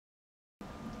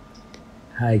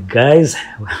Hi guys,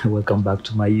 welcome back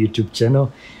to my YouTube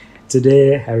channel.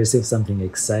 Today I received something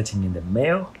exciting in the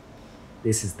mail.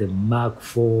 This is the Mark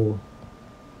IV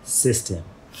system,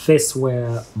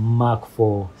 Faceware Mark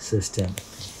IV system,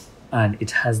 and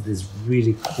it has this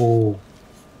really cool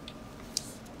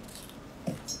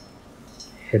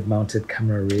head-mounted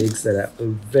camera rigs that are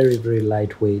very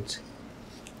lightweight.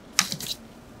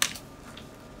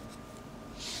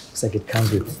 Looks like it comes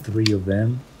with 3 of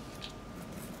them.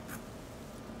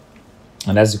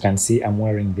 And as you can see, I'm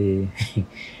wearing the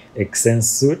Excense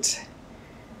suit,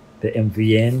 the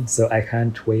MVN. So I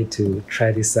can't wait to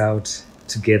try this out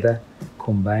together,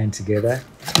 combine together,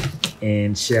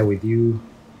 and share with you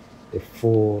the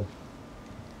full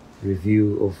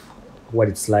review of what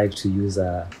it's like to use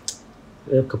a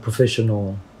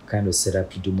professional kind of setup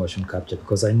to do motion capture.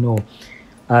 Because I know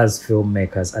as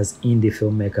filmmakers, as indie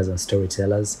filmmakers and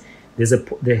storytellers,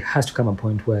 there has to come a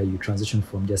point where you transition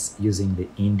from just using the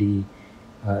indie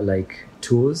like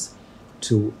tools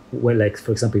to where, like,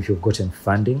 for example, if you've gotten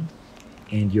funding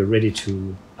and you're ready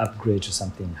to upgrade to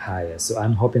something higher. So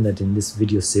I'm hoping that in this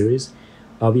video series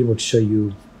I'll be able to show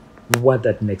you what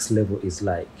that next level is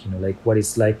like, like what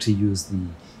it's like to use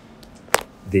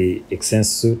the Excense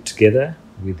suit together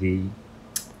with the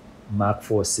Mark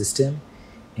IV system,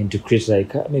 and to create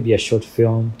like maybe a short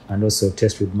film, and also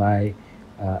test with my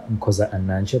Nkoza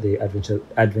Nankya, the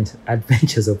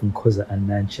Adventures of Nkoza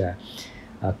Nankya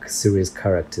series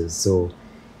characters. So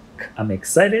I'm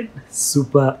excited,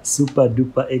 super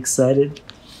duper excited.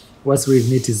 What's really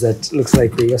neat is that it looks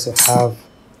like they also have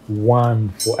one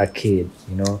for arcade,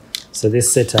 so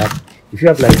this setup, if you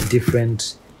have like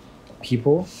different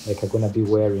people like are gonna be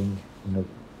wearing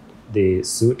the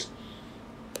suit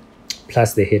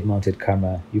plus the head-mounted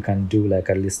camera, you can do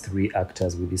like at least 3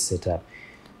 actors with this setup.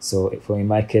 So in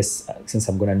my case, since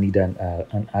I'm gonna need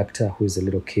an actor who is a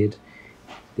little kid,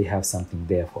 they have something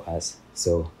there for us.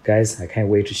 So guys, I can't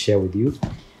wait to share with you.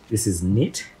 This is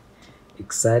neat,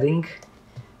 exciting.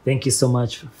 Thank you so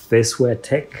much, Faceware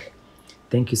Tech.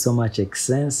 Thank you so much,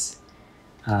 Excense.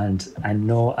 And I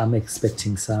know I'm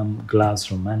expecting some gloves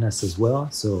from Manus as well.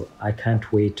 So I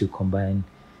can't wait to combine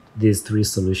these 3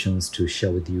 solutions to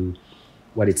share with you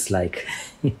what it's like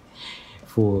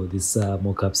for this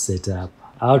mockup setup.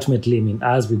 Ultimately, I mean,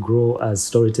 as we grow as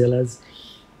storytellers,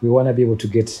 we want to be able to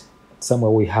get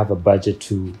somewhere we have a budget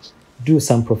to do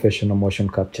some professional motion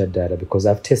capture data, because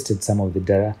I've tested some of the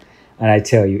data and I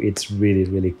tell you, it's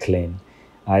really clean.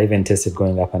 I even tested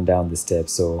going up and down the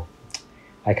steps. So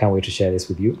I can't wait to share this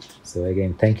with you. So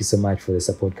again, thank you so much for the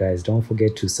support, guys. Don't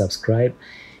forget to subscribe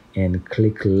and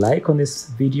click like on this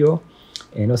video,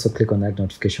 and also click on that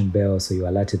notification bell so you're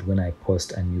alerted when I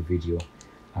post a new video.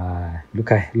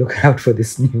 Look out for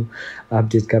this new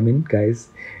update coming, guys.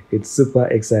 It's super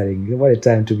exciting. What a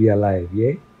time to be alive,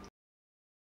 yeah?